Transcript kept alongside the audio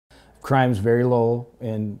crime's very low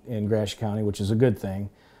in Gratiot County, which is a good thing,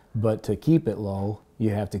 but to keep it low, you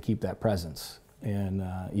have to keep that presence, and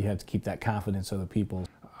you have to keep that confidence of the people.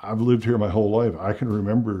 I've lived here my whole life. I can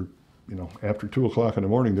remember, you know, after 2 o'clock in the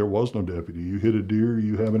morning, there was no deputy. You hit a deer,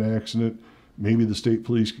 you have an accident, maybe the state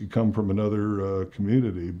police could come from another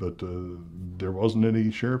community, but there wasn't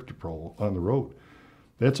any sheriff patrol on the road.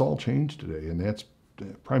 That's all changed today, and that's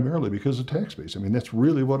primarily because of tax base. I mean, that's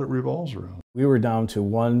really what it revolves around. We were down to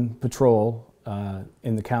one patrol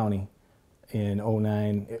in the county in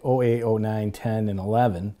 08, 09, 10, and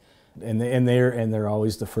 11. And they're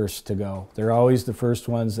always the first to go. They're always the first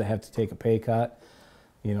ones that have to take a pay cut.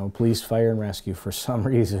 You know, police, fire, and rescue, for some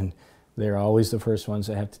reason, they're always the first ones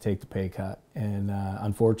that have to take the pay cut. And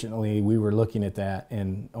unfortunately, we were looking at that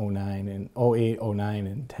in 09 and 08, 09,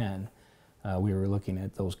 and 10. We were looking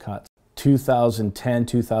at those cuts. 2010,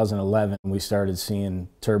 2011, we started seeing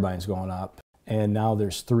turbines going up, and now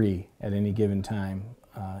there's 3 at any given time,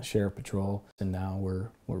 Sherriff Patrol, and now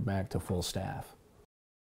we're back to full staff.